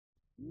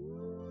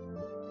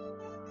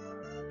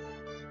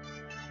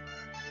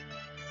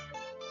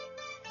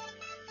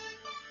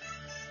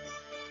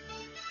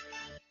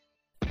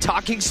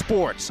talking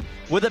sports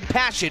with a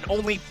passion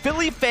only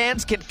Philly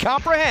fans can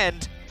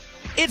comprehend.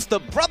 It's the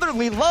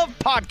Brotherly Love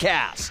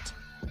Podcast.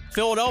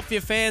 Philadelphia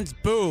fans,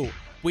 boo.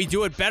 We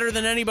do it better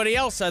than anybody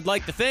else, I'd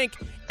like to think,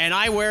 and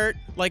I wear it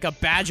like a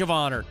badge of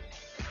honor.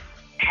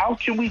 How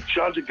can we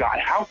judge a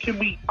guy? How can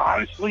we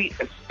honestly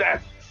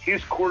assess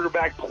his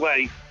quarterback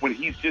play when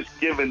he's just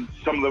given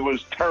some of the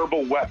most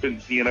terrible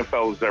weapons the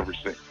NFL has ever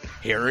seen?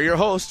 Here are your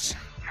hosts,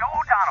 Joe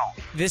O'Donnell.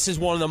 This is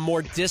one of the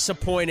more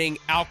disappointing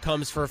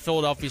outcomes for a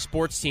Philadelphia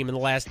sports team in the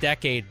last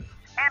decade.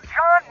 And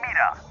John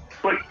Mita.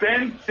 But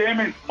Ben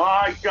Simmons,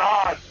 my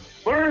God,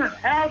 learn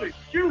how to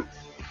shoot.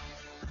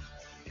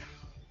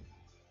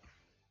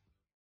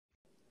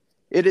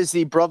 It is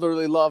the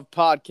Brotherly Love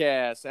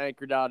Podcast,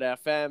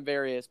 Anchor.fm,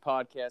 various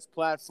podcast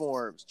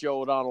platforms.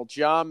 Joe O'Donnell,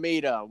 John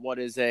Mita. What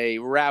is a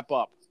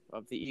wrap-up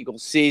of the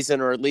Eagles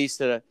season, or at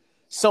least a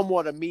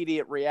somewhat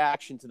immediate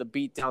reaction to the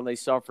beatdown they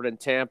suffered in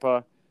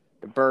Tampa?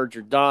 The Birds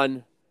are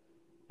done.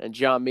 And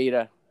John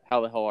Mita,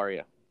 how the hell are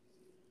you?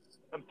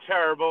 I'm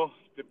terrible,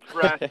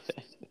 depressed,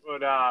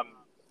 but,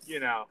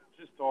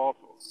 just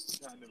awful.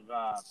 Kind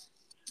of,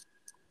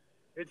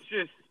 it's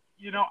just,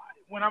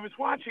 when I was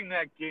watching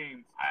that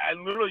game, I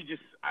literally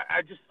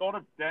I just thought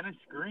of Dennis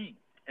Green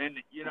and,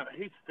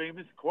 his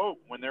famous quote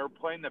when they were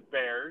playing the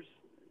Bears,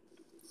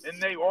 and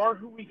they are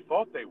who we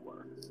thought they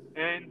were.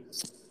 And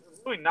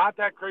they're really not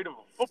that great of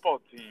a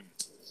football team.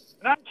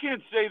 And I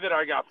can't say that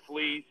I got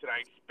fleeced and I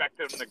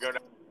expected them to go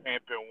down to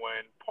Tampa and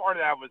win. Part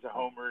of that was a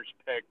homer's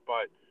pick,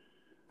 but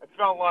I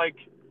felt like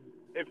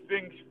if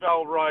things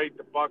fell right,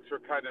 the Bucs were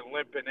kind of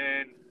limping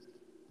in,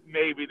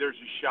 maybe there's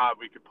a shot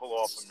we could pull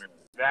off a miracle.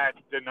 That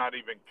did not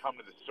even come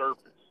to the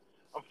surface.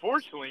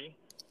 Unfortunately,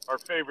 our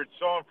favorite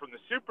song from the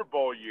Super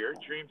Bowl year,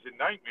 Dreams and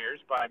Nightmares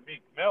by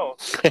Meek Mill,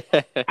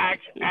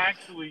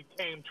 actually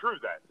came true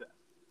that day.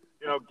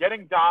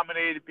 Getting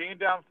dominated, being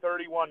down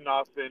 31-0,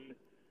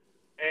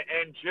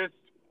 and just,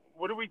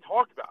 what do we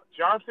talk about?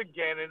 Jonathan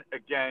Gannon,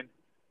 again,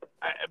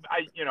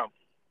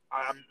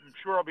 I'm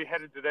sure I'll be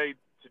headed today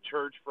to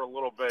church for a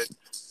little bit.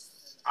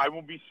 I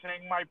will be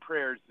saying my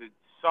prayers that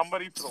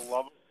somebody, for the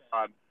love of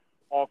God,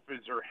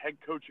 offers her head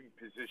coaching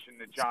position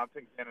to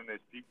Jonathan Gannon as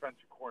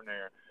defensive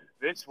coordinator.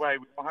 This way,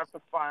 we don't have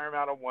to fire him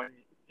out of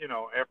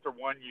after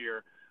 1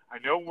 year. I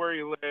know where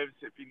he lives.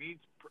 If he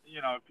needs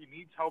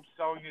help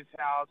selling his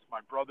house, my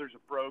brother's a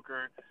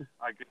broker.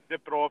 I could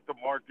zip it off the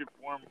market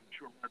for him. I'm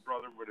sure my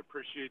brother would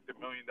appreciate the $1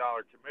 million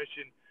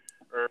commission,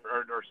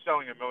 or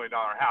selling $1 million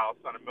house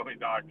on $1 million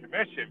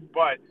commission.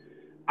 But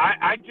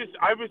I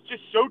was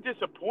just so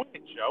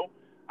disappointed, Joe.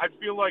 I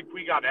feel like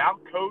we got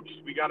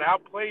out-coached, we got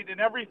outplayed in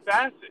every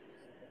facet.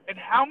 And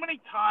how many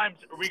times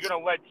are we going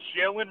to let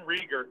Jalen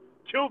Reagor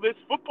kill this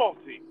football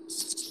team?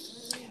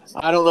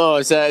 I don't know.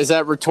 Is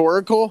that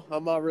rhetorical?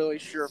 I'm not really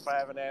sure if I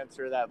have an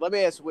answer to that. Let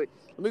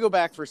me go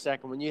back for a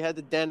second. When you had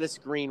the Dennis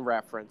Green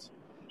reference,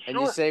 and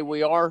you say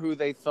we are who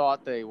they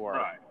thought they were.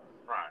 Right.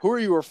 Who are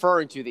you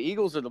referring to, the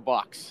Eagles or the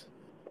Bucs?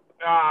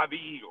 The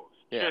Eagles.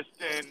 Yeah.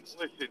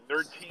 Listen,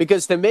 their team.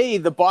 Because to me,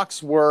 the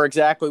Bucs were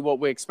exactly what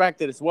we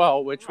expected as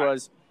well, which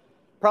was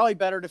probably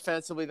better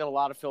defensively than a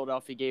lot of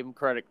Philadelphia gave them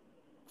credit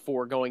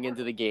for going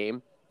into the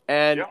game.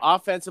 And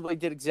offensively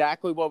did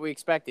exactly what we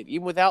expected,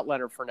 even without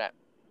Leonard Fournette,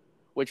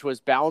 which was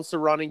balance the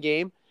running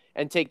game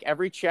and take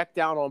every check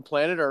down on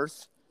planet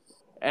Earth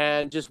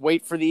and just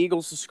wait for the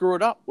Eagles to screw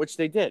it up, which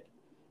they did.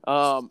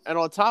 And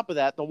on top of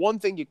that, the one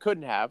thing you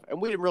couldn't have, and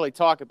we didn't really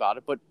talk about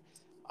it, but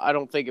I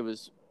don't think it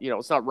was,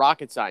 it's not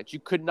rocket science. You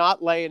could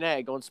not lay an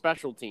egg on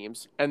special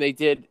teams, and they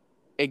did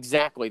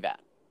exactly that.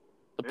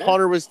 The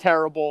punter was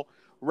terrible.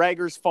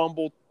 Reagor's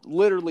fumble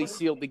literally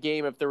sealed the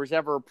game. If there was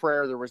ever a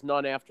prayer, there was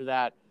none after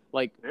that.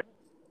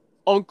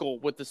 Uncle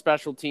with the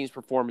special teams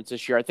performance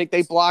this year. I think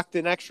they blocked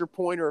an extra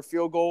point or a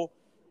field goal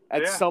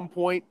at some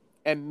point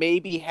and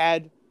maybe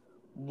had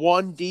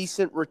one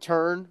decent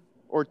return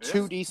or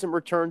two decent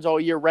returns all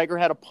year. Reagor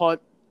had a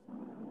punt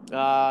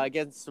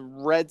against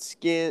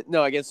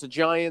the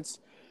Giants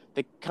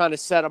that kind of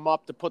set him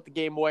up to put the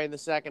game away in the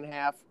second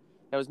half.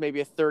 That was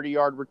maybe a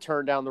 30-yard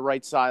return down the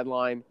right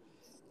sideline.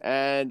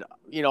 And,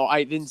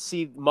 I didn't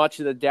see much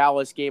of the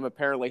Dallas game.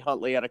 Apparently,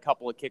 Huntley had a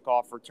couple of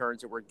kickoff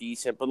returns that were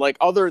decent. But,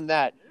 other than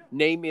that,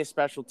 name me a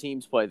special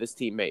teams play this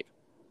team made.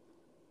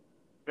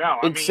 No,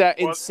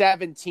 in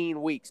 17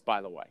 weeks,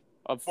 by the way,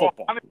 of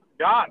football.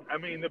 God,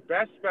 the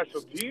best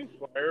special teams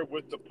player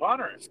was the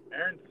punter,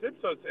 Aaron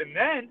Sipsos. And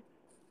then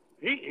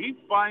he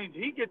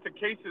gets a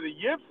case of the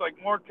yips like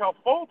Markelle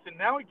Fultz, and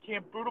now he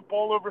can't boot a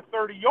ball over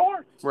 30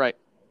 yards. Right.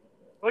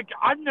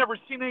 I've never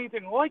seen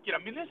anything like it.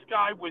 This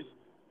guy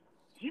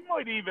he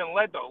might even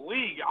led the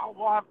league.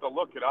 We'll have to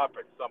look it up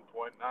at some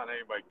point. Not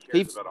anybody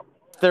cares about him.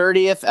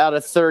 30th out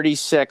of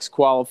 36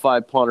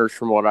 qualified punters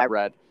from what I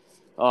read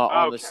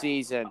on the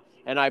season.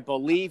 And I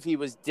believe he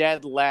was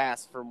dead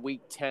last from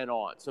week 10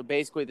 on. So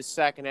basically the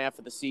second half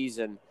of the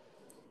season,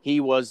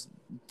 he was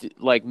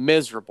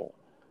miserable.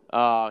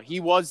 He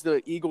was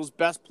the Eagles'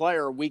 best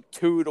player week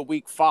 2 to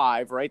week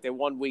 5, right? They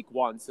won week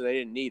 1, so they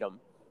didn't need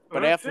him.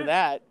 But after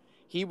that,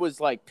 he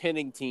was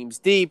pinning teams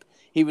deep.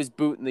 He was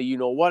booting the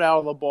you-know-what out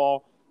of the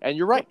ball. And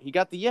you're right. He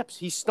got the yips.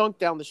 He stunk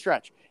down the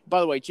stretch.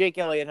 By the way, Jake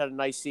Elliott had a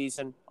nice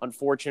season.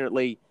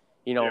 Unfortunately,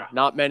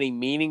 not many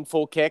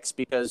meaningful kicks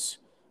because,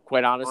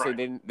 quite honestly,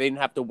 they didn't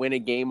have to win a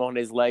game on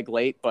his leg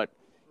late. But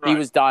he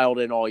was dialed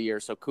in all year,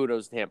 so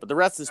kudos to him. But the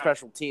rest of the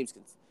special teams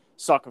can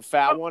suck a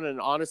fat one.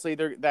 And honestly,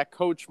 that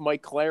coach,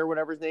 Mike Claire,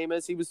 whatever his name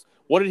is,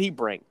 what did he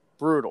bring?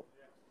 Brutal.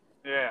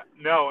 Yeah.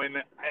 No,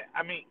 and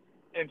I mean,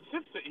 and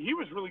Simpson, he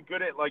was really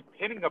good at, like,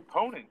 hitting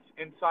opponents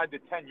inside the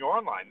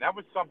 10-yard line. That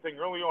was something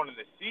early on in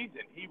the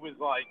season he was,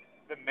 like,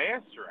 the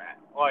master at.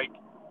 Like,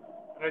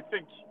 and I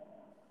think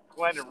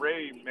Glenn and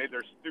Ray made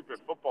their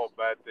stupid football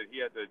bet that he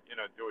had to,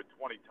 do it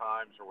 20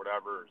 times or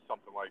whatever or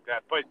something like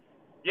that. But,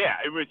 yeah,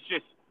 it was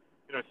just,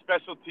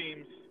 special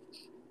teams,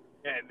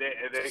 and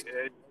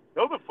they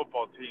built a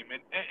football team.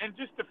 And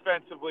just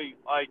defensively,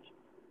 like,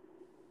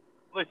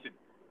 listen,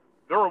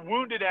 they're a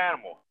wounded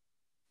animal.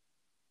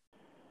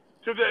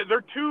 So they're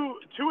two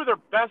of their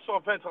best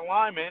offensive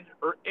linemen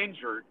are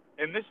injured,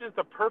 and this is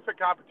the perfect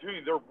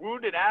opportunity. They're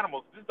wounded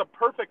animals. This is the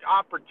perfect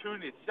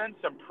opportunity to send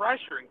some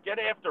pressure and get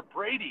after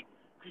Brady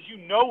because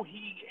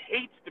he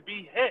hates to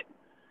be hit.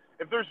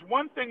 If there's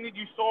one thing that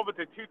you saw with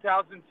the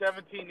 2017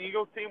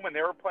 Eagles team when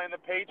they were playing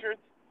the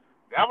Patriots,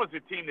 that was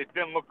a team that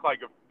didn't look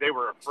like they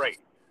were afraid.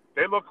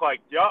 They looked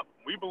like, yup,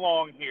 we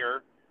belong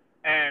here,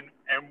 and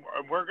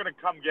we're going to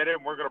come get it,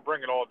 and we're going to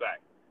bring it all day.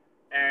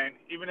 And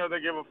even though they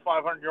gave up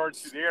 500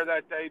 yards through the air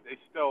that day, they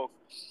still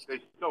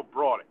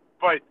brought it.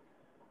 But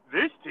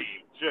this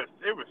team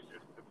it was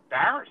just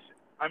embarrassing.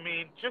 I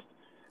mean,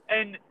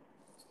 and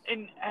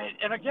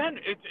again,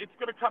 it's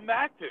going to come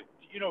back to,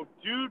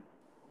 dude,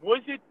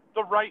 was it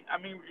the right? I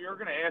mean, you're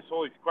going to ask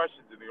all these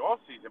questions in the off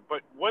season,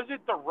 but was it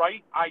the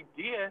right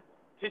idea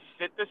to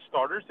sit the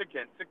starters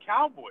against the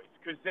Cowboys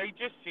because they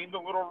just seemed a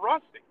little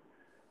rusty?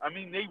 I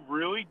mean, they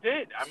really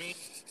did. I mean,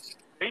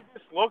 they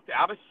just looked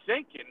out of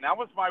sync, and that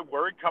was my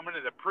worry coming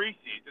into the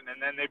preseason.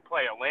 And then they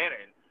play Atlanta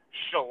and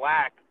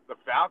shellac the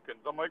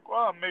Falcons. I'm like,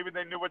 well, maybe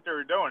they knew what they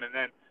were doing. And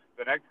then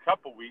the next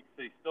couple weeks,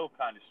 they still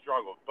kind of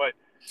struggled. But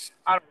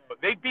I don't know.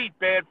 They beat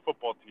bad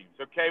football teams,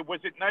 okay?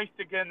 Was it nice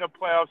to get in the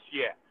playoffs?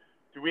 Yeah.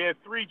 Do we have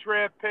 3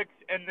 draft picks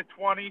in the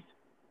 20s?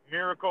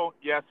 Miracle?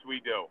 Yes,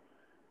 we do.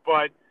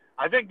 But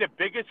I think the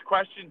biggest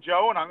question,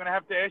 Joe, and I'm going to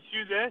have to ask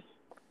you this,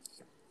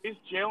 is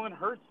Jalen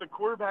Hurts the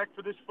quarterback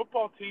for this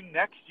football team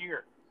next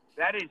year?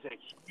 That is a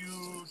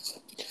huge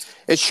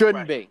It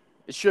shouldn't be.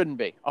 It shouldn't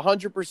be.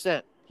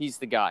 100% he's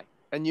the guy.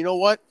 And you know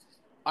what?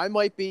 I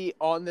might be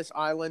on this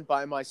island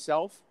by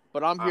myself,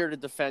 but I'm here to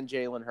defend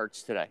Jalen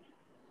Hurts today.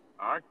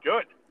 All right,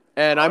 good.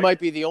 And I might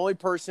be the only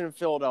person in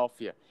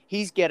Philadelphia.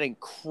 He's getting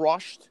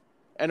crushed.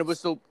 And it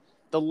was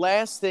the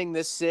last thing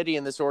this city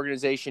and this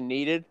organization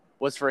needed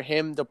was for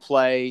him to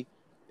play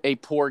a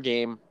poor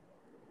game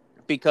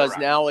because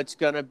now it's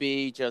going to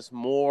be just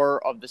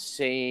more of the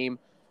same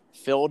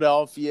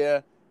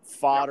Philadelphia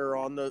fodder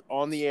on the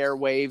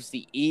airwaves,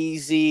 the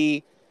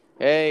easy,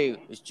 hey,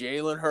 is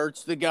Jalen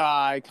Hurts the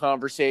guy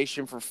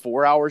conversation for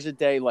 4 hours a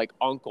day like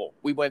uncle.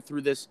 We went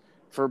through this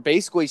for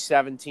basically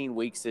 17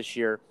 weeks this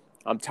year.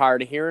 I'm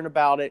tired of hearing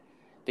about it.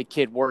 The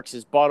kid works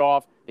his butt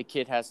off. The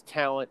kid has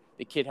talent.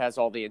 The kid has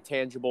all the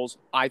intangibles.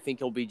 I think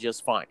he'll be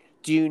just fine.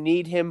 Do you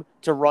need him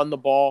to run the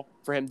ball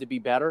for him to be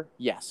better?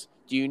 Yes.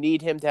 Do you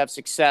need him to have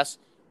success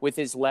with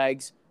his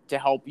legs to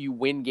help you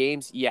win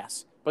games?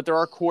 Yes. But there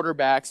are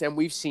quarterbacks, and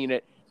we've seen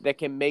it, that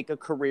can make a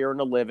career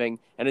and a living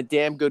and a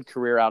damn good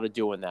career out of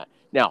doing that.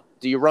 Now,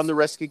 do you run the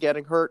risk of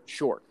getting hurt?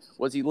 Sure.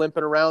 Was he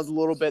limping around a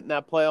little bit in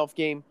that playoff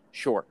game?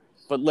 Sure.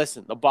 But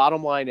listen, the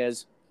bottom line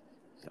is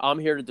I'm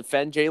here to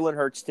defend Jalen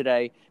Hurts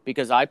today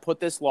because I put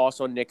this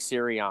loss on Nick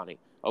Sirianni.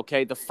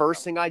 Okay, the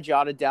first thing I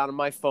jotted down on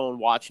my phone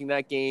watching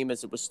that game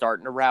as it was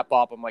starting to wrap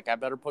up, I'm like, I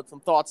better put some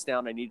thoughts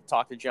down. I need to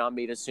talk to John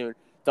Mita soon.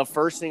 The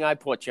first thing I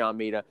put, John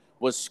Mita,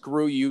 was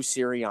screw you,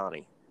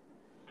 Sirianni,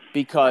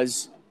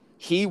 because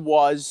he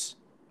was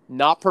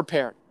not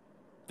prepared.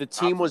 The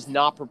team was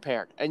not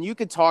prepared. And you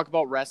could talk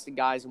about resting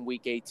guys in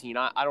Week 18.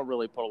 I don't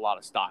really put a lot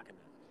of stock in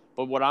that.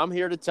 But what I'm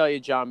here to tell you,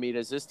 John Mita,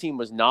 is this team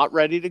was not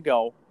ready to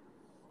go,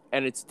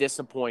 and it's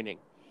disappointing.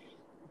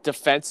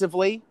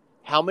 Defensively,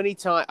 how many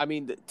times – I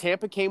mean,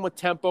 Tampa came with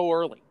tempo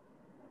early.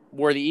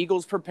 Were the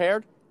Eagles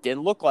prepared?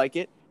 Didn't look like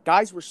it.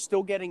 Guys were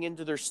still getting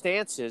into their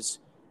stances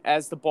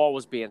as the ball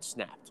was being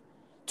snapped.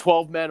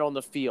 12 men on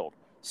the field.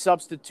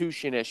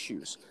 Substitution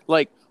issues.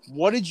 Like,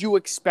 what did you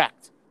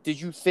expect? Did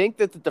you think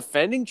that the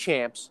defending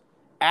champs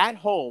at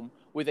home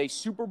with a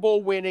Super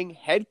Bowl winning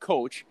head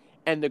coach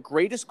and the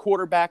greatest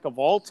quarterback of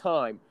all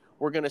time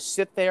were going to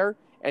sit there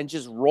and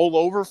just roll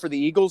over for the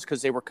Eagles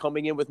because they were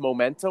coming in with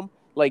momentum?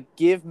 Like,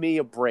 give me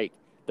a break.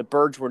 The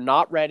Birds were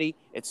not ready.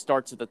 It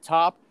starts at the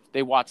top.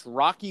 They watch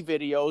Rocky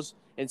videos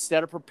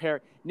instead of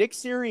preparing. Nick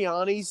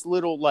Sirianni's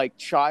little, like,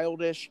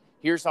 childish,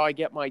 here's how I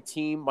get my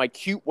team, my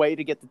cute way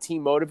to get the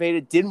team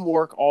motivated, didn't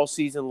work all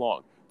season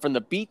long. From the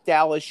Beat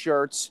Dallas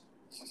shirts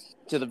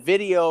to the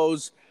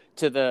videos,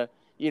 to the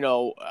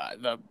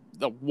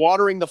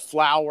watering the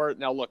flower.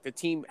 Now, look, the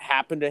team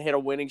happened to hit a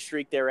winning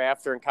streak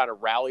thereafter and kind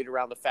of rallied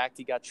around the fact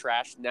he got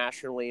trashed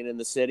nationally and in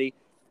the city.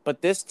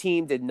 But this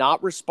team did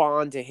not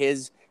respond to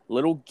his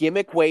little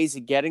gimmick ways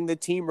of getting the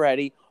team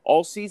ready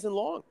all season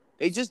long.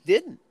 They just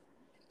didn't.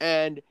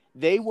 And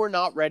they were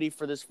not ready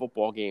for this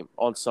football game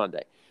on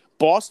Sunday.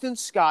 Boston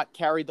Scott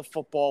carried the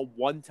football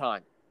one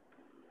time.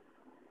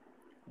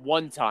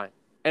 One time.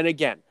 And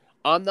again,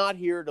 I'm not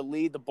here to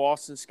lead the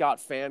Boston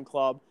Scott fan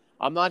club.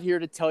 I'm not here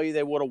to tell you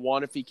they would have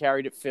won if he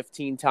carried it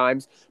 15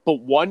 times.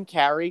 But one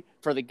carry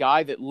for the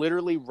guy that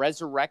literally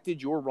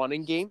resurrected your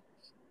running game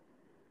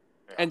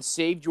and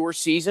saved your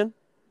season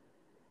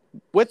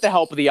with the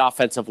help of the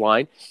offensive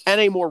line and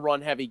a more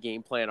run-heavy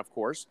game plan, of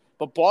course.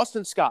 But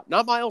Boston Scott,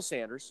 not Miles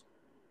Sanders,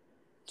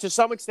 to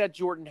some extent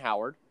Jordan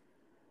Howard,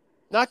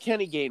 not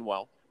Kenny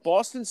Gainwell.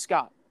 Boston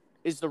Scott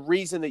is the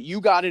reason that you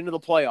got into the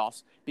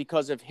playoffs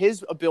because of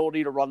his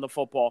ability to run the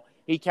football.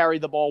 He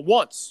carried the ball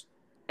once,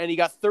 and he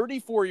got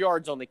 34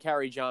 yards on the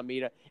carry, John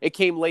Mita. It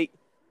came late,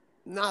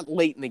 not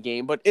late in the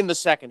game, but in the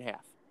second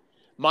half.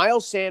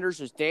 Miles Sanders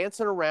was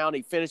dancing around.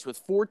 He finished with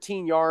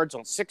 14 yards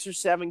on 6 or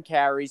 7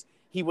 carries.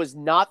 He was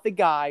not the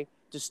guy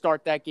to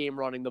start that game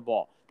running the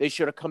ball. They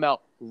should have come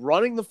out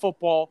running the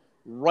football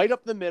right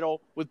up the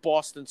middle with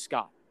Boston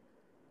Scott.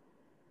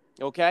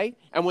 Okay?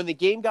 And when the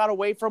game got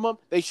away from them,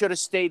 they should have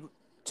stayed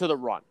to the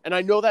run. And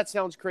I know that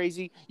sounds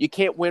crazy. You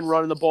can't win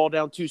running the ball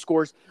down 2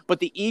 scores. But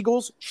the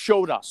Eagles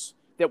showed us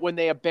that when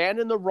they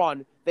abandon the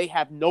run, they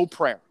have no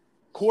prayer.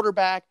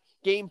 Quarterback,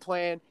 game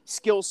plan,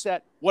 skill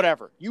set,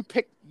 whatever. You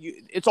pick,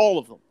 it's all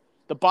of them.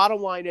 The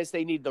bottom line is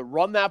they need to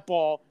run that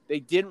ball. They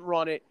didn't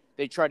run it.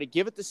 They tried to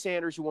give it to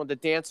Sanders, who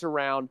wanted to dance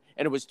around,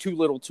 and it was too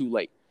little too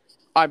late.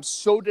 I'm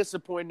so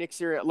disappointed, Nick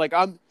Sirianni. Like,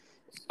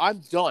 I'm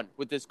done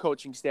with this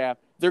coaching staff.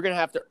 They're going to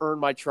have to earn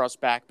my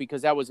trust back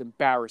because that was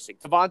embarrassing.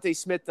 Devontae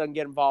Smith doesn't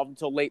get involved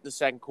until late in the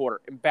second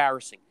quarter.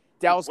 Embarrassing.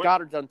 Dallas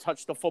Goedert doesn't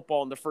touch the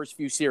football in the first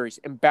few series.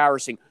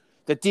 Embarrassing.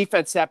 The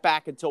defense sat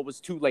back until it was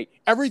too late.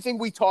 Everything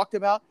we talked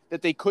about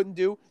that they couldn't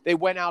do, they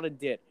went out and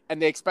did.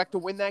 And they expect to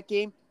win that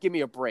game? Give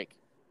me a break.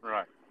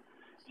 Right.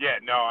 Yeah,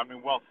 no, I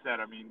mean, well said.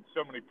 I mean,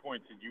 so many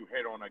points that you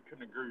hit on. I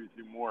couldn't agree with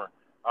you more.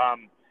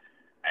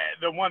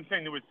 The one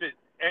thing that was –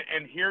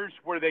 and here's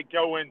where they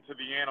go into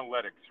the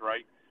analytics,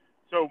 right?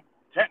 So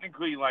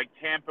technically, like,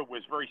 Tampa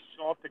was very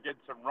soft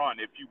against the run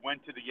if you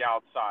went to the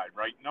outside,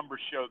 right? Numbers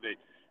show that,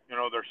 you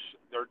know,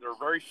 they're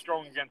very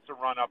strong against the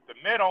run up the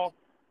middle,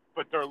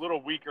 but they're a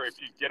little weaker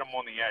if you get them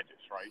on the edges,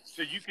 right?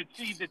 So you could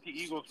see that the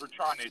Eagles were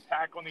trying to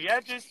attack on the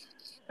edges.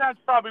 That's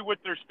probably what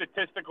their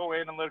statistical,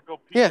 analytical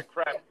piece of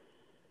crap,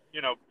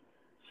 you know,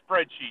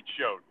 spreadsheet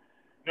showed.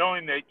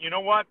 Knowing that, you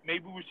know what,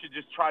 maybe we should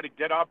just try to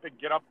get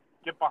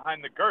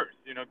behind the girth,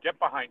 you know, get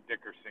behind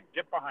Dickerson,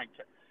 get behind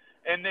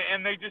 – and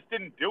they just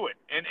didn't do it.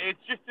 And it's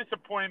just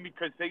disappointing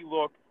because they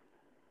look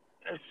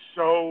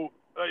so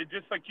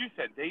just like you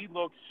said, they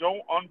look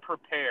so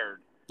unprepared.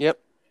 Yep.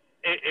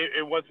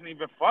 It wasn't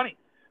even funny.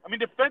 I mean,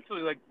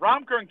 defensively, like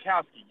Rob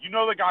Gronkowski, you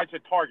know the guy's a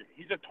target.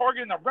 He's a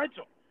target in the red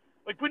zone.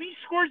 Like when he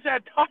scores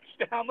that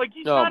touchdown, like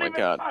he's not even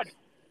touched.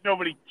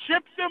 Nobody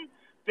chips him.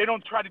 They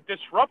don't try to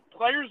disrupt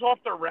players off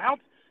their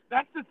routes.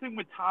 That's the thing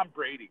with Tom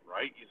Brady,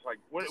 right? He's like,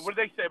 what do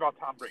they say about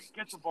Tom Brady?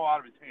 Gets the ball out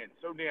of his hand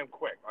so damn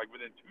quick, like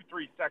within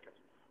 2-3 seconds.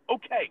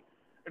 Okay,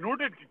 in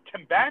order to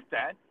combat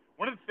that,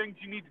 one of the things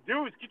you need to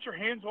do is get your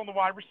hands on the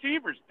wide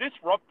receivers,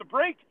 disrupt the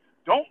break.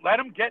 Don't let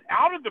them get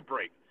out of the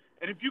break.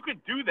 And if you can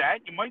do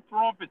that, you might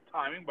throw off his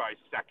timing by a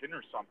second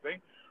or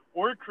something,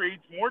 or it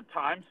creates more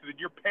time so that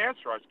your pass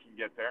rush can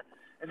get there.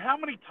 And how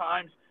many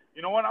times,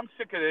 you know what, I'm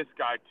sick of this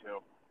guy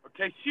too.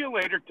 Okay, see you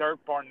later,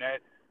 Derek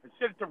Barnett. I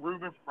said it to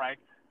Reuben Frank.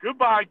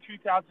 Goodbye,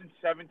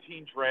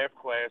 2017 draft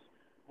class.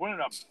 What an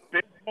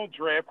abysmal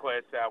draft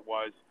class that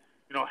was.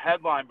 You know,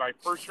 headlined by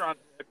first-round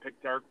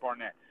pick Derek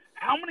Barnett.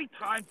 How many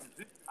times is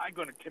this guy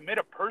going to commit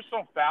a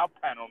personal foul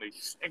penalty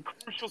in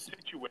crucial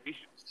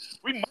situations?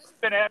 We might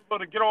have been able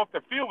to get off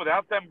the field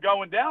without them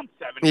going down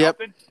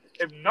 7-0.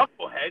 If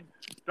Knucklehead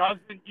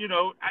doesn't, you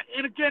know,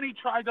 and again, he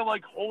tried to,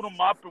 like, hold him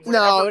up. And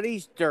no, and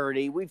he's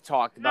dirty. We've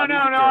talked about it. No,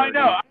 I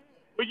know.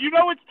 But you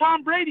know it's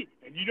Tom Brady,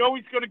 and you know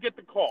he's going to get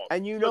the call.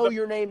 And you know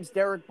your name's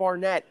Derek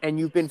Barnett, and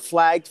you've been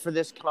flagged for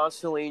this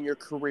constantly in your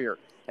career.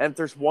 And if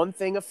there's one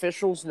thing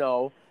officials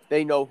know,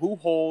 they know who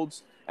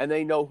holds, and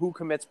they know who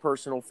commits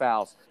personal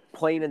fouls,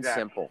 plain and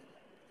simple.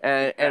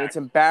 And it's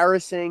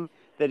embarrassing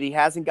that he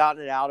hasn't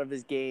gotten it out of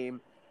his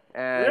game.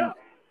 And,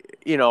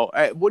 you know,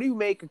 what do you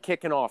make of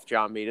kicking off,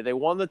 John Mita? They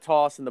won the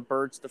toss, and the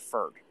Birds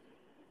deferred.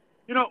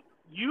 You know,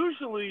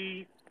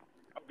 usually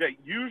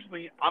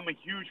I'm a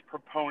huge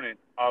proponent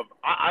of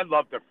 – I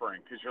love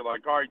deferring because you're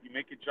like, all right, you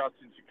make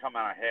adjustments, you come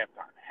out at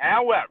halftime.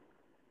 However,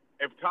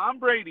 if Tom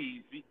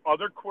Brady's the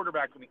other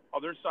quarterback on the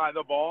other side of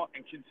the ball,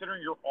 and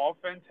considering your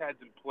offense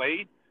hasn't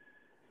played,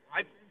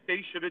 I think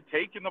they should have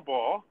taken the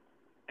ball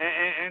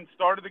and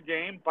started the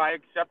game by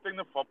accepting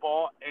the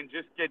football and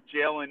just get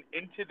Jalen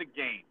into the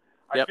game.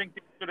 I think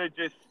they should have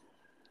just,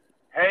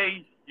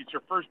 hey, it's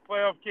your first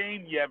playoff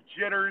game. You have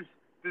jitters.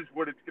 This is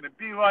what it's going to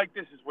be like.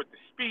 This is what the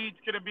speed's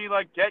going to be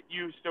like. Get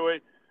used to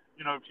it.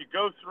 You know, if you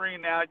go 3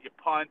 and out, you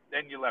punt,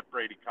 then you let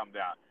Brady come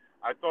down.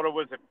 I thought it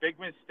was a big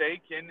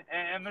mistake,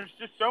 and there's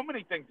just so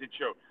many things that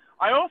showed.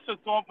 I also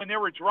thought when they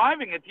were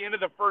driving at the end of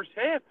the first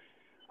half,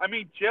 I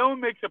mean, Jalen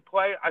makes a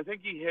play. I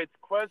think he hits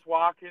Quez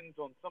Watkins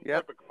on some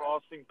type of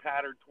crossing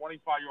pattern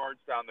 25 yards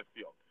down the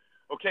field.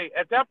 Okay,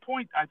 at that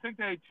point, I think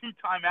they had 2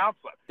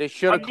 timeouts left. They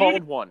should have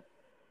called one.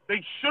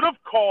 They should have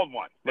called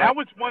one. Right. That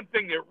was one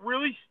thing that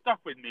really stuck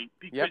with me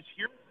because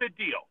here's the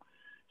deal.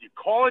 You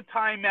call a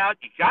timeout.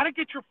 You got to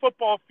get your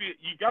football field.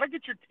 You got to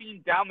get your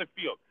team down the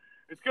field.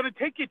 It's going to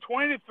take you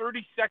 20 to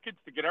 30 seconds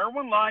to get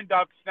everyone lined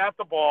up, snap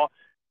the ball,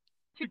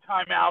 2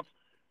 timeouts,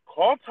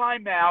 call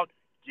timeout,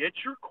 get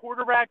your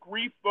quarterback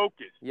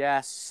refocused.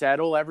 Yes,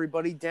 settle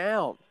everybody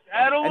down.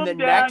 Settle and them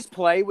the down. next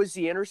play was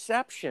the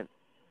interception.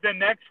 The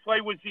next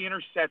play was the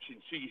interception.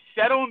 So you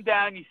settle them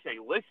down. You say,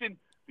 listen,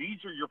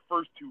 these are your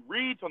first 2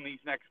 reads on these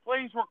next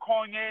plays we're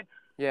calling in.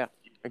 Yeah,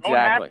 You exactly. don't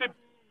have to be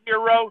a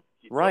hero.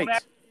 You Right. don't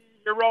have to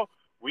be a hero.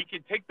 We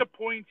can take the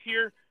points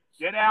here,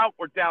 get out.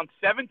 We're down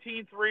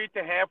 17-3 at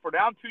the half. We're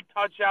down 2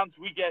 touchdowns.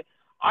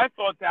 I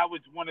thought that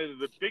was one of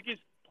the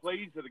biggest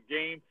plays of the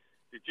game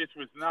that just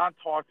was not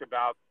talked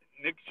about.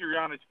 Nick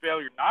Sirianni's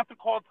failure not to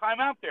call a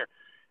timeout there.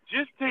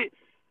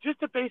 Just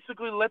to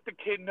basically let the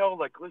kid know,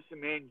 like,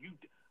 listen, man,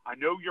 I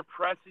know you're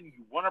pressing.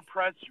 You want to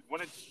press. You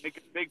want to make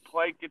a big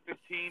play, get this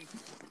team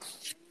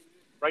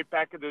right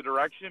back in the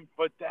direction.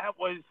 But that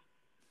was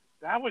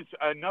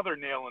another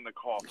nail in the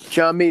coffin.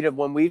 John Mita,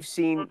 when we've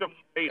seen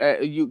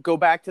you go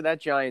back to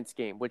that Giants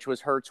game, which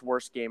was Hurts'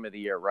 worst game of the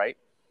year, right?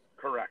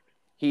 Correct.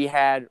 He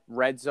had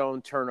red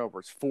zone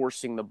turnovers,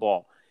 forcing the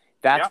ball.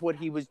 That's what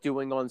he was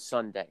doing on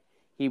Sunday.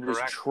 He was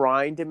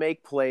trying to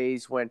make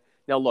plays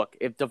now look,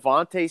 if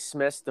Devontae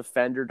Smith's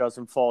defender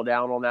doesn't fall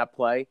down on that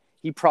play,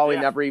 he probably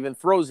never even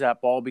throws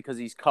that ball because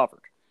he's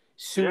covered.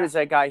 As soon as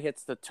that guy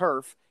hits the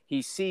turf,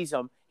 he sees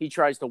him, he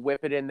tries to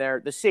whip it in there.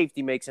 The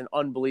safety makes an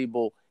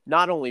unbelievable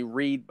not only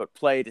read but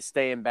play to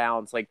stay in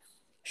bounds. Like,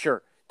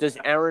 sure, does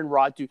Aaron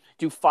Rodgers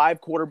do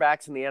 5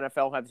 quarterbacks in the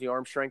NFL have the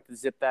arm strength to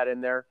zip that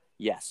in there?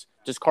 Yes.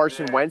 Does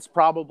Carson Wentz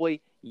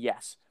probably?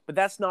 Yes. But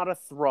that's not a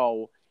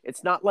throw.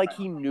 It's not like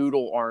he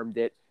noodle-armed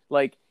it.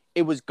 Like,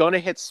 it was going to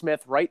hit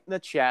Smith right in the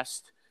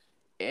chest.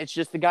 It's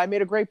just the guy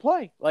made a great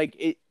play. Like,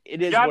 it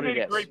is what it is.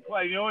 Made a great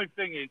play. The only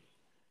thing is,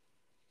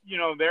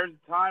 there's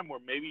a time where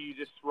maybe you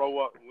just throw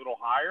up a little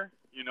higher,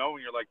 and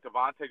you're like,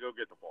 Devontae, go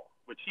get the ball,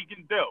 which he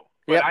can do.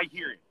 But I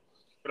hear you.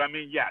 But, I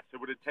mean, yes, it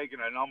would have taken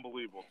an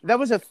unbelievable. That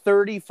was a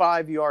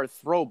 35-yard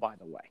throw, by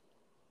the way.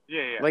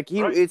 Yeah. Like,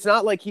 it's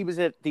not like he was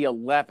at the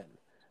 11.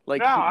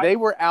 Like, they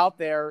were out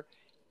there.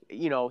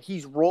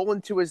 He's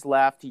rolling to his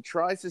left. He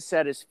tries to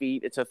set his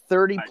feet. It's a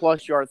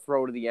 30-plus yard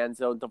throw to the end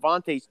zone.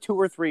 Devontae's 2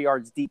 or 3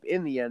 yards deep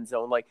in the end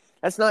zone. Like,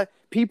 that's not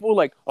 – people are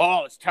like,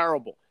 oh, it's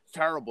terrible. It's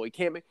terrible. He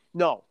can't make –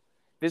 no.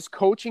 This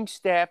coaching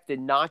staff did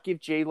not give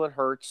Jalen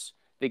Hurts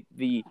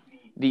the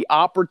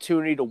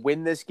opportunity to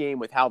win this game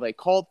with how they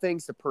called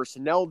things, the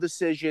personnel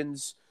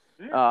decisions.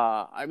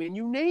 I mean,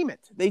 you name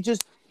it.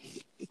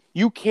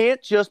 You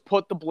can't just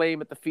put the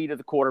blame at the feet of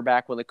the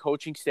quarterback when the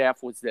coaching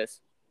staff was this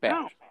bad.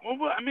 No.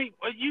 Well, I mean,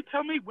 you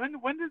tell me, when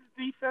does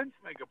defense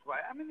make a play?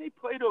 I mean, they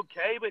played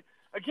okay, but,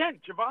 again,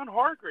 Javon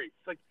Hargrave,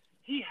 like,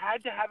 he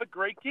had to have a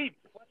great game.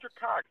 Fletcher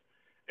Cox.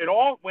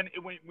 When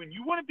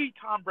you want to beat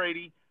Tom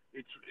Brady,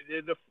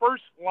 the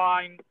first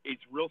line is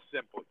real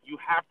simple. You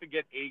have to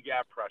get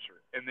A-gap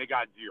pressure, and they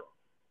got 0.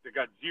 They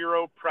got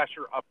 0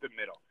 pressure up the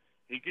middle.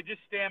 He could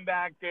just stand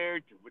back there,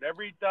 do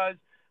whatever he does.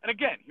 And,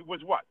 again, he was,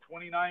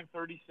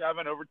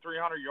 29-37, over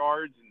 300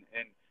 yards,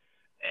 and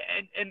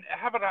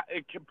having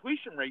a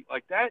completion rate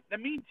like that, that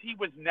means he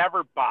was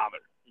never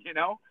bothered,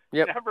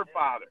 Never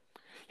bothered.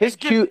 His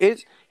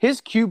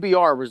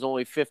QBR was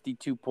only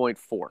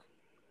 52.4.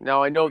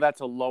 Now, I know that's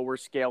a lower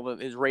scale than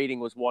his rating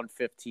was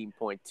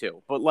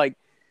 115.2. But,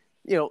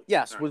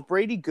 yes, was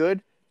Brady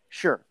good?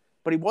 Sure.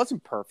 But he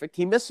wasn't perfect.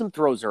 He missed some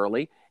throws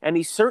early, and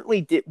he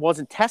certainly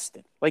wasn't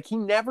tested. Like, he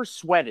never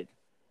sweated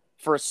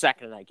for a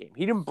second in that game.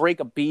 He didn't break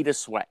a bead of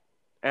sweat.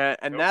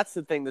 And that's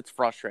the thing that's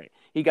frustrating.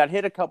 He got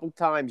hit a couple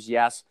times,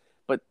 yes,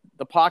 but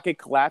the pocket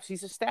collapsed.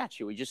 He's a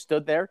statue. He just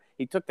stood there.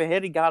 He took the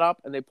hit. He got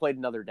up, and they played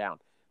another down.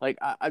 Like,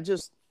 I'm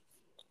just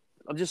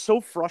so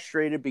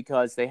frustrated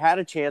because they had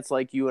a chance,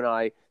 like you and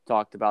I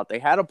talked about. They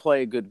had to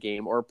play a good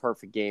game or a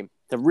perfect game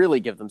to really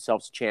give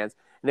themselves a chance,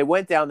 and they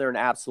went down there and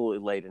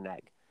absolutely laid an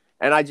egg.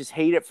 And I just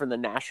hate it from the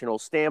national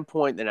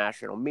standpoint, the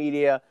national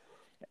media.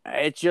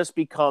 It just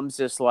becomes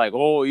this like,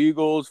 oh,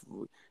 Eagles,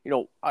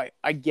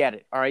 I get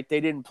it. All right. They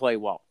didn't play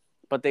well,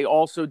 but they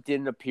also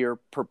didn't appear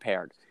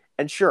prepared.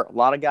 And sure, a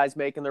lot of guys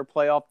making their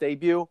playoff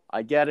debut.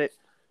 I get it.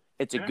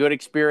 It's a good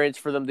experience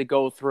for them to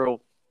go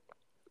through,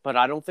 but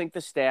I don't think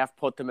the staff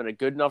put them in a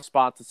good enough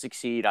spot to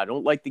succeed. I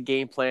don't like the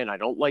game plan. I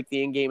don't like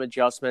the in-game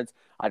adjustments.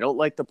 I don't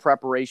like the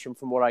preparation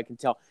from what I can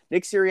tell.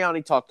 Nick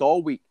Sirianni talked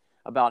all week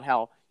about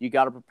how you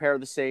got to prepare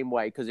the same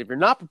way, because if you're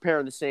not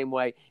preparing the same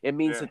way, it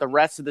means that the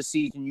rest of the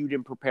season you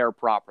didn't prepare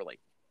properly.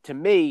 To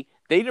me,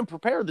 they didn't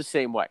prepare the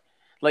same way.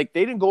 Like,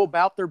 they didn't go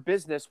about their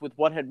business with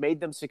what had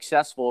made them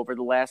successful over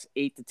the last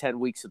 8 to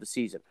 10 weeks of the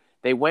season.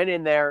 They went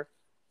in there,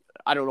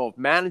 I don't know if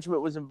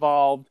management was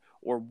involved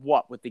or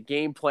what with the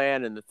game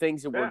plan and the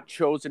things that were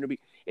chosen to be.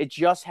 It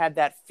just had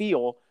that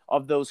feel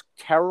of those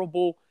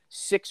terrible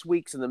 6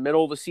 weeks in the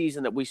middle of the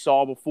season that we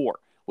saw before,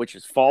 which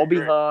is fall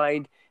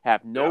behind,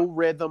 have no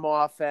rhythm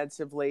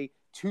offensively,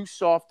 too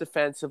soft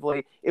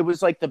defensively. It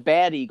was like the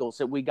bad Eagles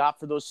that we got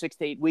for those 6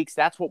 to 8 weeks.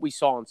 That's what we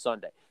saw on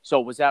Sunday. So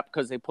was that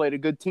because they played a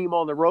good team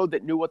on the road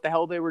that knew what the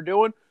hell they were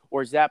doing?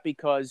 Or is that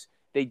because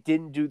they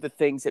didn't do the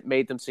things that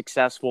made them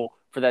successful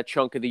for that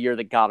chunk of the year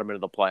that got them into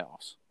the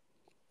playoffs?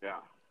 Yeah.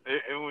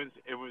 It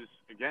was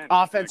again.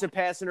 Offensive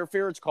pass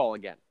interference call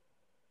again.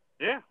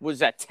 Yeah. Was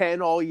that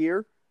 10 all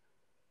year?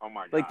 Oh,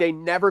 my God. Like, they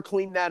never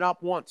cleaned that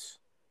up once.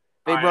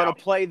 They run a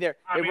play there.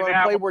 They run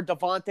a play where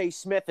Devontae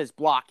Smith is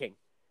blocking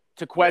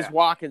to Quez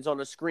Watkins on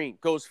the screen.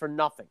 Goes for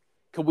nothing.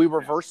 Can we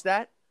reverse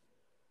that?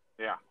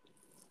 Yeah.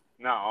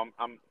 No,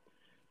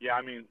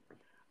 I mean,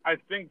 I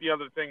think the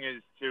other thing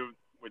is, too,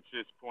 which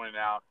just pointed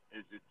out,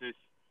 is that this,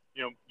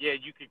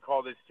 you could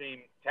call this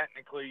team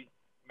technically,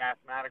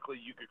 mathematically,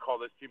 you could call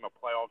this team a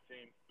playoff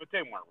team, but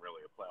they weren't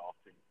really a playoff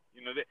team.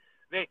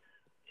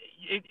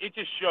 It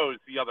just shows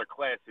the other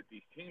class that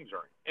these teams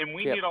are in. And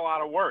we need a lot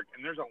of work,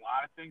 and there's a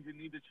lot of things that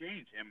need to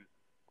change. And,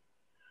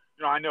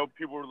 I know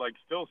people were,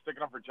 still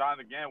sticking up for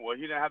John again. Well,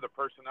 he didn't have the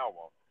personnel.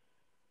 Well,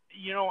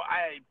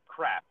 I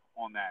crap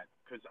on that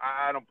because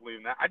I don't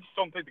believe in that. I just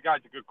don't think the guy's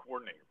a good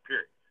coordinator,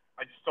 period.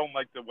 I just don't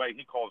like the way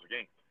he calls the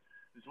game.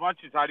 As much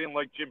as I didn't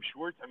like Jim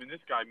Schwartz, I mean,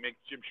 this guy makes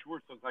Jim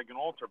Schwartz look like an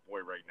altar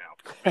boy right now.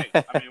 For me.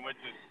 I mean,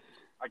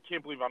 I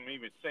can't believe I'm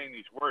even saying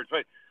these words,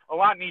 but a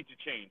lot needs to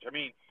change. I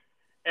mean,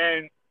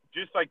 and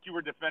just like you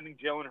were defending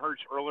Jalen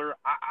Hurts earlier,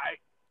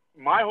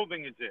 my whole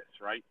thing is this,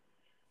 right?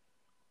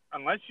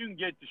 Unless you can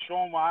get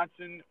Deshaun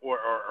Watson or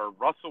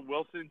Russell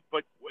Wilson,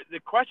 but the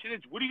question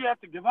is, what do you have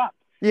to give up?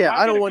 Yeah,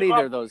 I don't want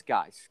either of those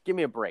guys. Give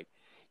me a break.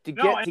 To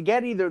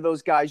get either of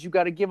those guys, you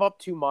got to give up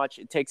too much.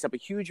 It takes up a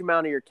huge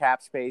amount of your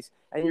cap space,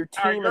 and your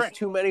team has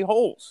too many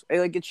holes.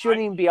 It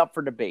shouldn't even be up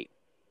for debate.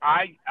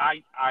 I'm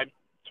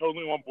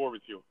totally on board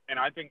with you, and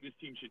I think this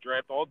team should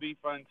draft all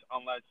defense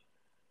unless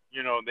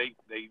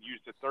they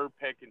use the third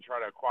pick and try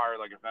to acquire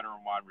like a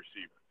veteran wide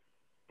receiver.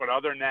 But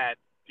other than that,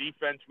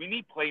 defense, we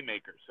need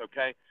playmakers.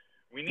 Okay,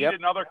 we need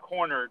another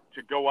corner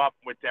to go up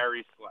with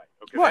Darius Slay.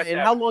 Okay, right, and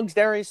how long is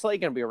Darius Slay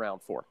going to be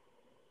around for?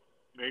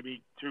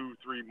 Maybe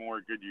 2-3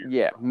 more good years.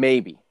 Yeah,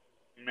 maybe.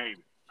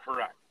 Maybe.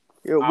 Correct.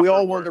 We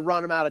all wanted to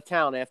run him out of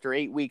town after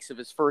 8 weeks of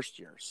his first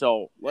year.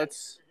 So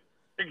let's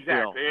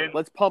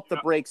let's pump the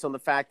brakes on the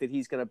fact that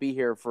he's going to be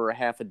here for a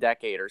half a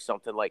decade or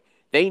something. Like,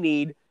 they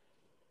need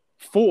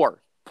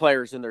 4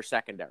 players in their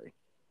secondary.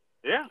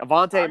 Yeah.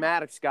 Avonte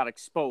Maddox got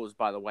exposed,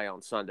 by the way,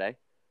 on Sunday.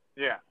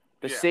 Yeah.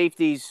 The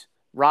safeties,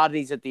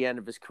 Rodney's at the end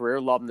of his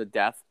career, love him to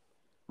death.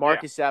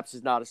 Marcus Epps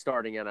is not a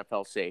starting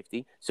NFL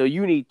safety. So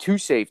you need 2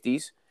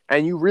 safeties.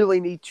 And you really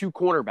need 2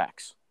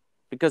 cornerbacks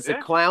because the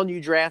clown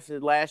you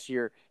drafted last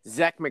year,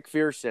 Zach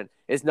McPherson,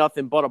 is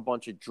nothing but a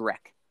bunch of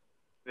dreck.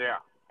 Yeah,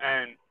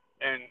 and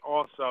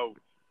also,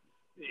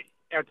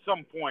 at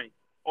some point,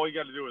 all you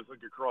got to do is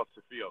look across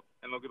the field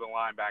and look at the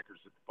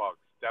linebackers at the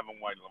Bucs, Devin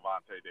White and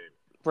Levante David.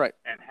 Right.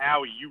 And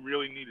Howie, you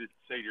really need to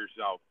say to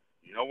yourself,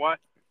 you know what?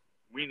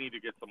 We need to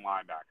get some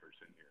linebackers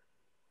in here.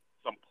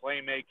 Some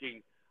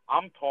playmaking.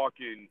 I'm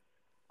talking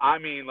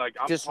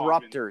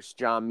disruptors,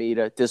 John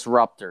Mita.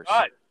 Disruptors.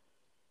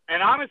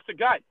 And honest to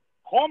God,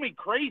 call me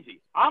crazy.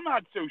 I'm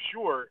not so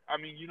sure. I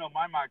mean,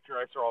 my mock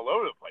drafts are all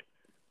over the place.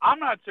 I'm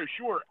not so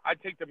sure I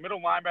take the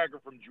middle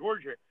linebacker from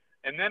Georgia,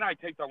 and then I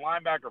take the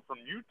linebacker from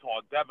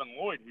Utah, Devin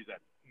Lloyd, who's a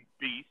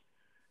beast,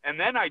 and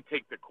then I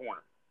take the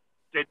corner.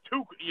 Get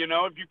 2,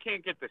 if you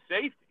can't get the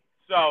safety.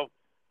 So,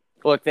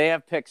 look, they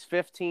have picks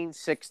 15,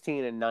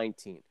 16, and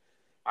 19.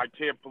 I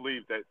can't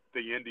believe that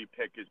the Indy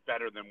pick is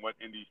better than what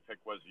Indy's pick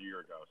was a year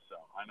ago. So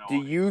I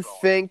know. Do you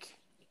think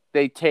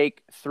they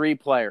take 3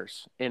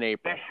 players in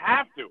April? They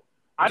have to.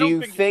 Do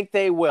you think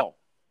they will?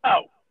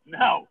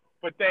 No.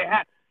 But they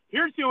have.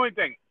 Here's the only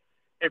thing.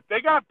 If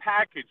they got a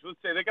package,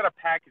 let's say they got a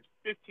package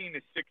 15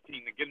 to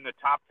 16 to get in the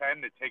top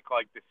 10 to take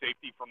like the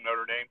safety from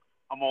Notre Dame,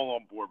 I'm all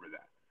on board with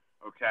that.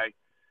 Okay.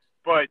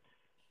 But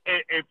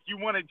if you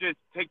want to just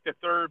take the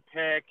third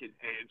pick and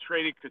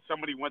trade it because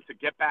somebody wants to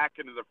get back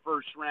into the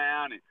first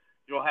round and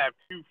you'll have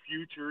 2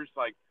 futures,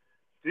 like,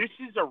 this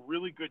is a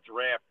really good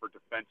draft for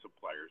defensive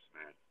players,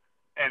 man.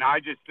 And I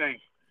just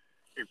think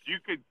if you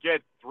could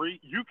get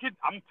 3,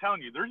 I'm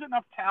telling you, there's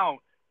enough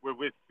talent where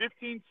with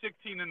 15,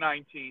 16, and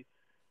 19,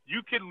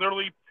 you can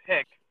literally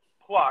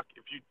pluck,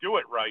 if you do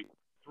it right,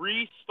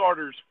 3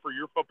 starters for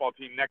your football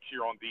team next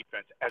year on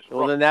defense.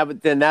 Well,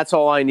 then that's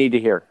all I need to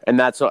hear, and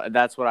that's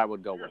what I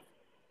would go with.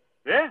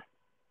 Yeah,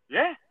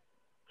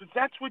 because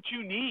that's what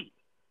you need.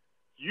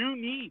 You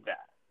need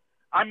that.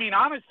 I mean,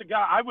 honest to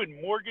God, I would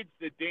mortgage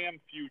the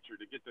damn future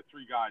to get the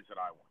 3 guys that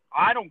I want.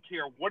 I don't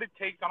care what it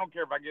takes. I don't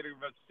care if I get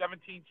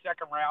 17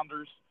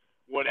 second-rounders,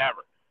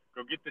 whatever.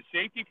 Go get the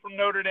safety from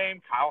Notre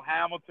Dame, Kyle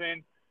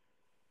Hamilton.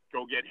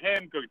 Go get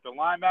him. Go get the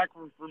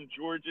linebacker from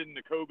Georgia,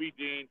 Nakobe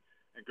Dean,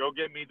 and go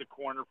get me the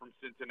corner from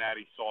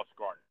Cincinnati, Sauce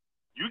Gardner.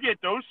 You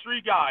get those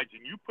 3 guys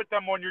and you put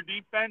them on your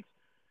defense,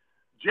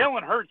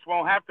 Jalen Hurts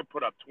won't have to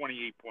put up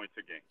 28 points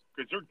a game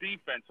because their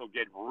defense will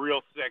get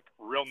real sick,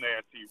 real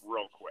nasty,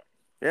 real quick.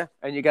 Yeah,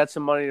 and you got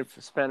some money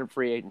to spend in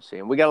free agency.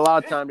 And we got a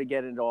lot of time to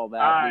get into all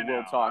that. We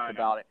will talk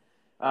about it.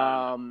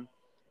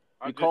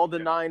 You called the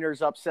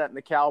Niners upsetting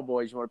the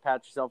Cowboys. You want to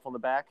pat yourself on the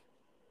back?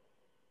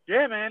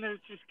 Yeah, man,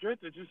 it's just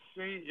good to just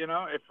see,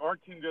 if our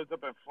team goes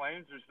up in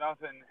flames, there's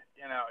nothing,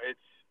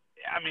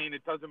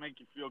 it doesn't make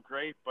you feel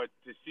great, but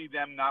to see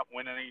them not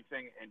win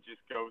anything and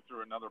just go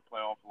through another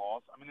playoff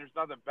loss, there's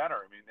nothing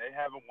better. They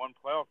haven't won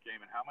playoff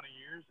game in how many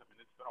years?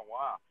 It's been a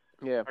while.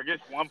 Yeah. I guess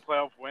one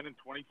playoff win in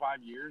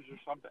 25 years or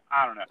something.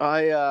 I don't know.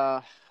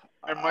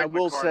 I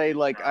will say,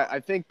 I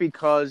think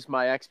because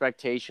my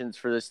expectations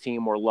for this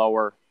team were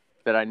lower,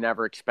 that I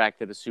never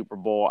expected a Super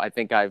Bowl. I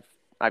think I've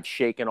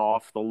shaken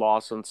off the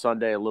loss on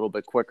Sunday a little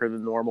bit quicker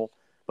than normal.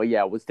 But,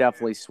 yeah, it was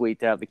definitely sweet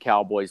to have the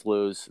Cowboys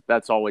lose.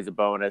 That's always a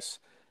bonus.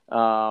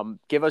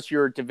 Give us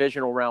your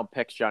divisional round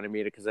picks, Johnny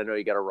Mita, because I know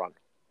you got to run.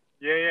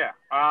 Yeah.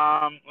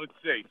 Let's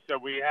see. So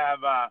we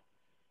have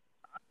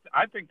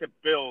I think the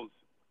Bills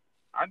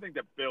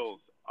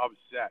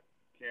upset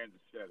Kansas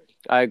City.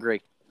 I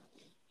agree.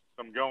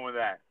 So I'm going with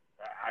that.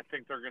 I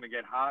think they're going to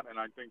get hot, and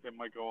I think they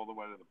might go all the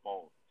way to the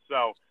bowl.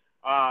 So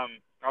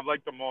I've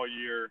liked them all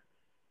year.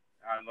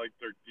 I like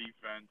their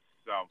defense.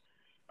 So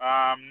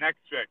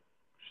next pick.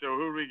 So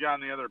who do we got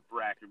in the other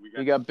bracket?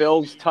 You got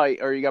Bills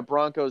you got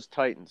Broncos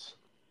Titans.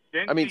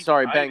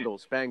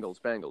 Bengals.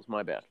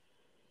 My bad.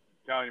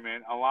 I'm telling you,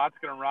 man, a lot's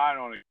going to ride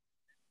on it.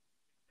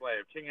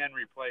 If King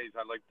Henry plays,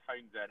 I like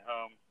Titans at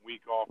home,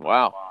 week off.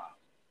 Wow.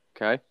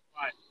 Okay.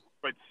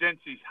 But since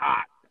he's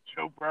hot,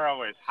 Joe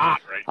Burrow is hot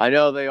right now. I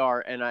know they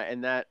are, and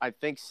I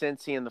think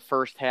Cincy in the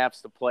first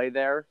half's to play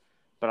there,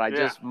 but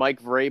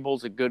Mike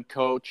Vrabel's a good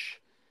coach.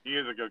 He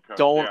is a good coach.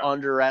 Don't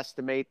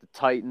underestimate the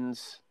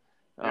Titans.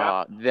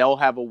 Yeah. They'll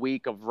have a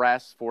week of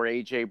rest for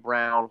A.J.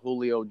 Brown,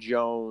 Julio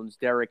Jones,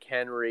 Derrick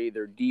Henry,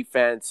 their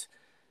defense.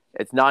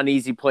 It's not an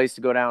easy place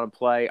to go down and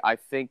play. I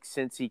think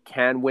Cincy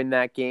can win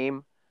that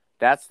game.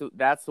 That's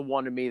the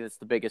one to me that's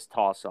the biggest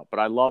toss-up. But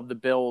I love the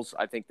Bills.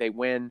 I think they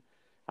win.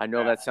 I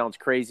know that sounds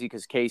crazy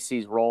because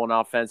KC's rolling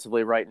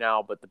offensively right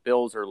now, but the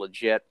Bills are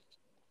legit.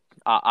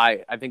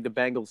 I think the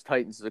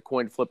Bengals-Titans is a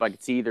coin flip. I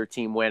could see either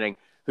team winning.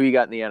 Who you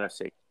got in the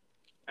NFC?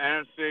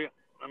 NFC,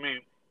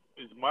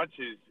 as much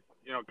as,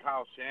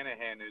 Kyle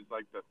Shanahan is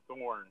like the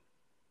thorn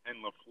in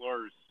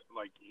LaFleur's,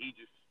 he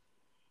just,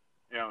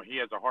 he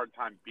has a hard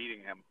time beating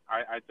him.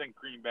 I think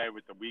Green Bay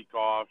with the week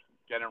off,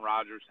 getting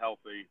Rodgers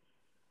healthy,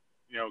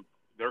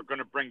 they're going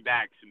to bring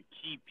back some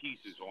key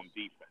pieces on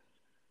defense.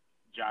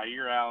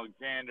 Jair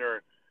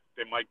Alexander,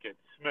 they might get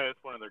Smith,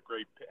 one of their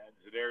great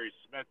Zadarius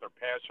Smith, their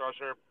pass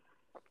rusher.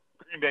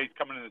 Green Bay's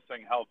coming in this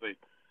thing healthy.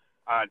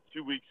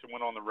 2 weeks to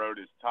win on the road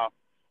is tough,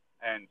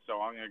 and so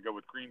I'm going to go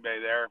with Green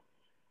Bay there.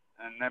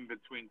 And then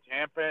between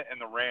Tampa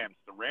and the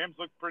Rams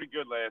looked pretty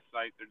good last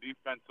night. Their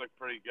defense looked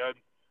pretty good.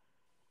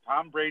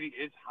 Tom Brady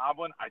is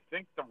hobbling. I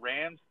think the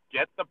Rams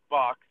get the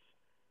Bucs.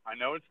 I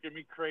know it's going to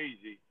be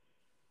crazy,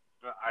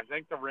 but I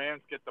think the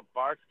Rams get the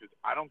Bucs because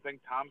I don't think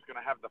Tom's going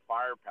to have the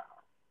firepower.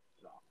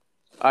 So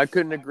I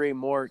couldn't agree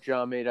more,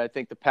 John Meade. I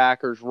think the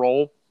Packers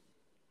roll.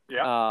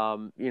 Yeah.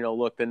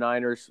 Look, the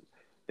Niners,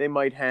 they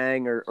might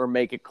hang or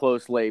make it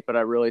close late, but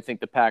I really think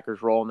the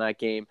Packers roll in that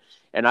game.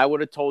 And I would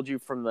have told you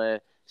from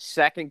the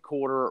second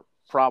quarter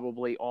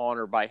probably on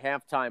or by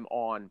halftime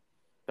on,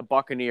 the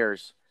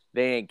Buccaneers,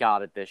 they ain't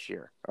got it this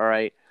year, all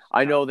right?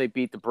 I know they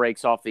beat the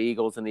brakes off the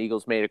Eagles, and the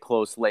Eagles made it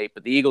close late,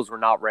 but the Eagles were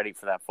not ready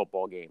for that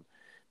football game.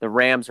 The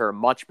Rams are a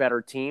much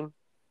better team.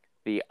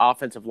 The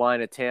offensive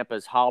line of Tampa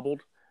is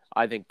hobbled.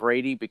 I think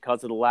Brady,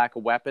 because of the lack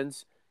of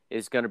weapons,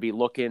 is going to be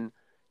looking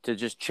to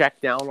just check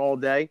down all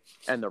day,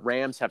 and the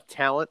Rams have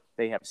talent,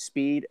 they have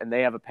speed, and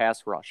they have a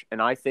pass rush.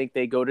 And I think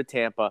they go to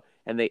Tampa,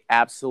 and they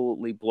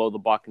absolutely blow the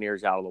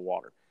Buccaneers out of the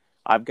water.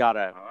 I've got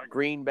a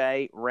Green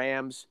Bay,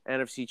 Rams,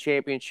 NFC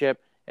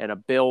Championship, and a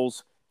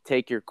Bills.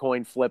 Take your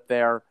coin flip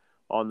there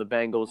on the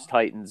Bengals,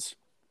 Titans,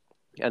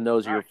 and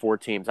those are your four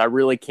teams. I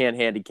really can't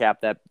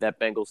handicap that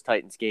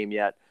Bengals-Titans game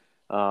yet.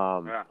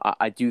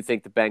 I do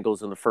think the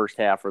Bengals in the first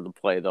half are the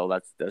play, though.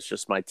 That's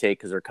just my take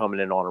because they're coming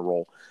in on a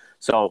roll.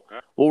 So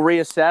we'll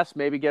reassess,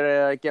 maybe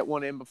get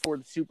one in before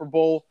the Super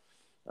Bowl.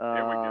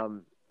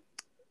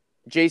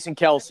 Jason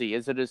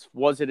Kelce,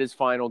 was it his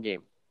final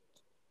game?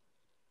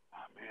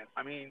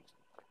 Oh, man.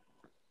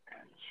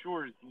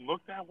 Sure, it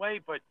looked that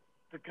way, but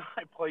the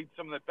guy played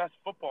some of the best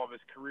football of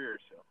his career,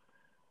 so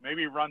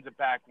maybe he runs it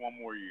back one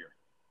more year.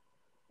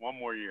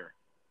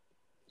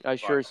 I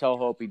sure as hell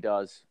hope he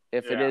does.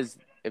 If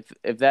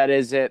that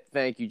is it,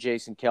 thank you,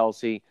 Jason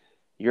Kelce.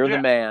 You're the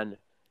man.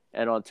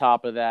 And on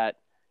top of that,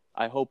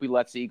 I hope he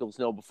lets the Eagles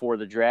know before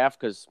the draft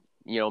because,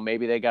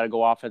 maybe they got to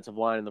go offensive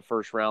line in the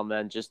first round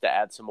then just to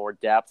add some more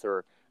depth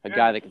or a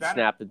guy that can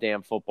snap the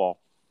damn football.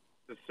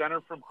 The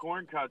center from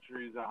Corn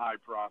Country is a high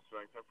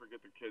prospect. I forget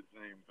the kid's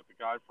name, but the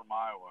guy from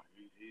Iowa,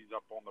 he's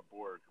up on the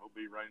board. He'll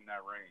be right in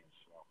that range.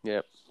 So.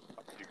 Yep.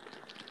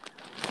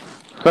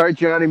 All right,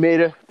 Johnny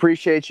Mita.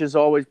 Appreciate you as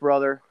always,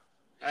 brother.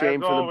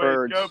 Shame As for the always,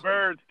 Birds. Go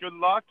Birds. Good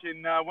luck.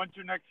 And when's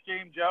your next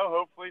game, Joe?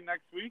 Hopefully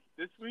next week?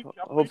 This week?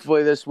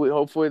 Hopefully this week.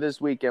 Hopefully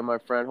this weekend, my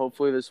friend.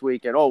 Hopefully this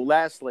weekend. Oh,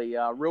 lastly,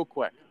 real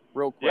quick.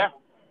 Yeah.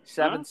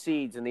 7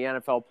 seeds in the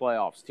NFL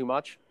playoffs. Too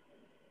much?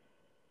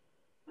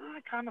 I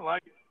kind of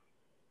like it.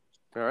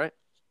 All right.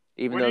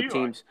 Even What though do you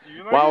teams like?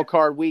 You like wild it?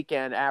 card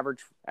weekend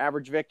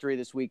average victory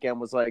this weekend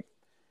was like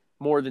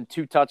more than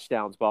 2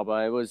 touchdowns,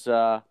 Bubba. It was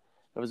a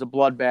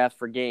bloodbath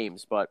for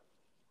games, but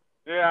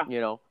Yeah.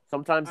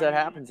 sometimes that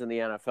happens in the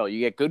NFL. You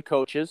get good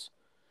coaches,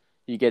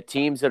 you get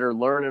teams that are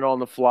learning on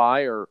the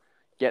fly or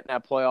getting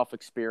that playoff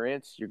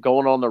experience. You're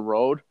going on the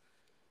road.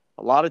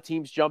 A lot of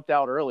teams jumped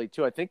out early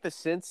too. I think the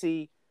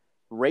Cincy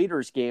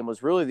Raiders game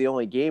was really the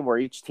only game where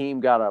each team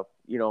got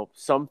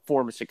some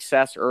form of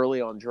success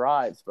early on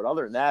drives. But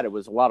other than that, it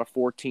was a lot of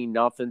 14-0,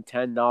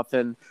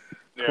 10-0,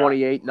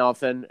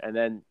 28-0, and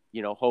then,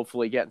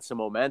 hopefully getting some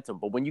momentum.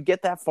 But when you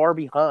get that far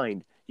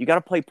behind, you got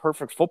to play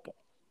perfect football.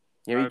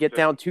 You get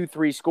down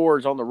 2-3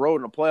 scores on the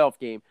road in a playoff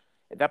game,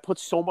 that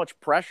puts so much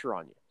pressure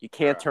on you. You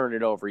can't turn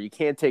it over. You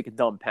can't take a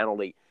dumb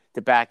penalty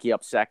to back you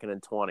up 2nd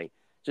and 20.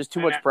 Just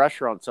too much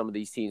pressure on some of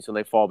these teams when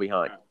they fall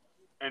behind.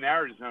 And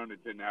Arizona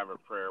didn't have a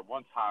prayer.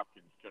 Once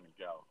Hopkins couldn't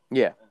go.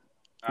 Yeah,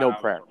 no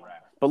prayer.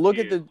 But look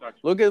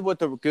at what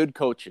the good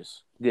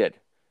coaches did.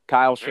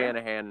 Kyle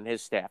Shanahan and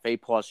his staff, A+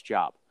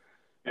 job.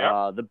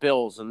 Yep. The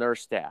Bills and their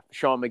staff.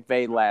 Sean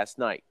McVay last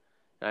night.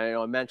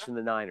 I mentioned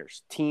the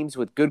Niners. Teams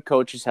with good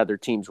coaches had their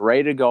teams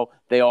ready to go.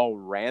 They all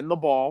ran the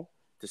ball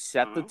to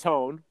set the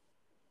tone.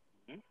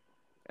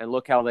 And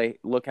look how they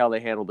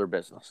handled their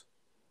business.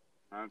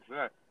 That's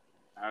it.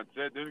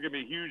 This is going to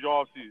be a huge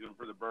offseason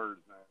for the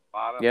Birds, man. A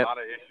lot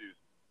of issues.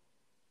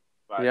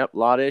 But, a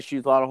lot of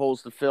issues, a lot of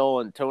holes to fill.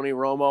 And Tony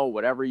Romo,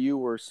 whatever you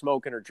were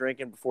smoking or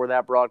drinking before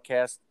that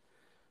broadcast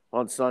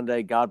on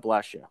Sunday, God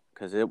bless you,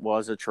 because it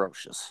was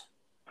atrocious.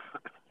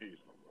 He's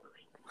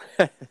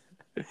the worst.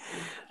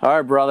 All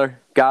right, brother.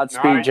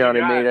 Godspeed,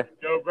 Johnny Mita.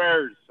 Go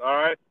Bears. All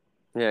right.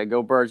 Yeah,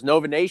 go Birds.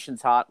 Nova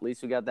Nation's hot. At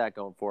least we got that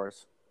going for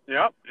us.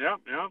 Yep.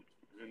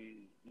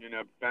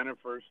 And,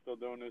 Benefer's still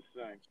doing his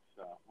thing.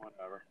 So,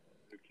 whatever.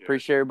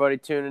 Appreciate everybody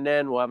tuning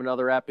in. We'll have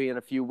another epi in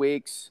a few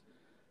weeks.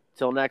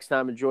 Till next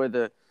time, enjoy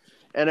the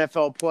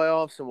NFL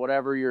playoffs and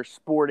whatever your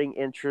sporting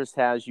interest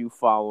has you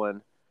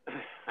following.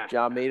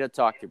 John Mita,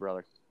 talk to you,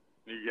 brother.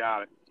 You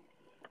got it.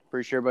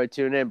 Appreciate everybody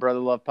tuning in. Brother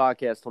Love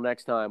Podcast. Till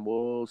next time,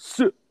 we'll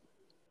see.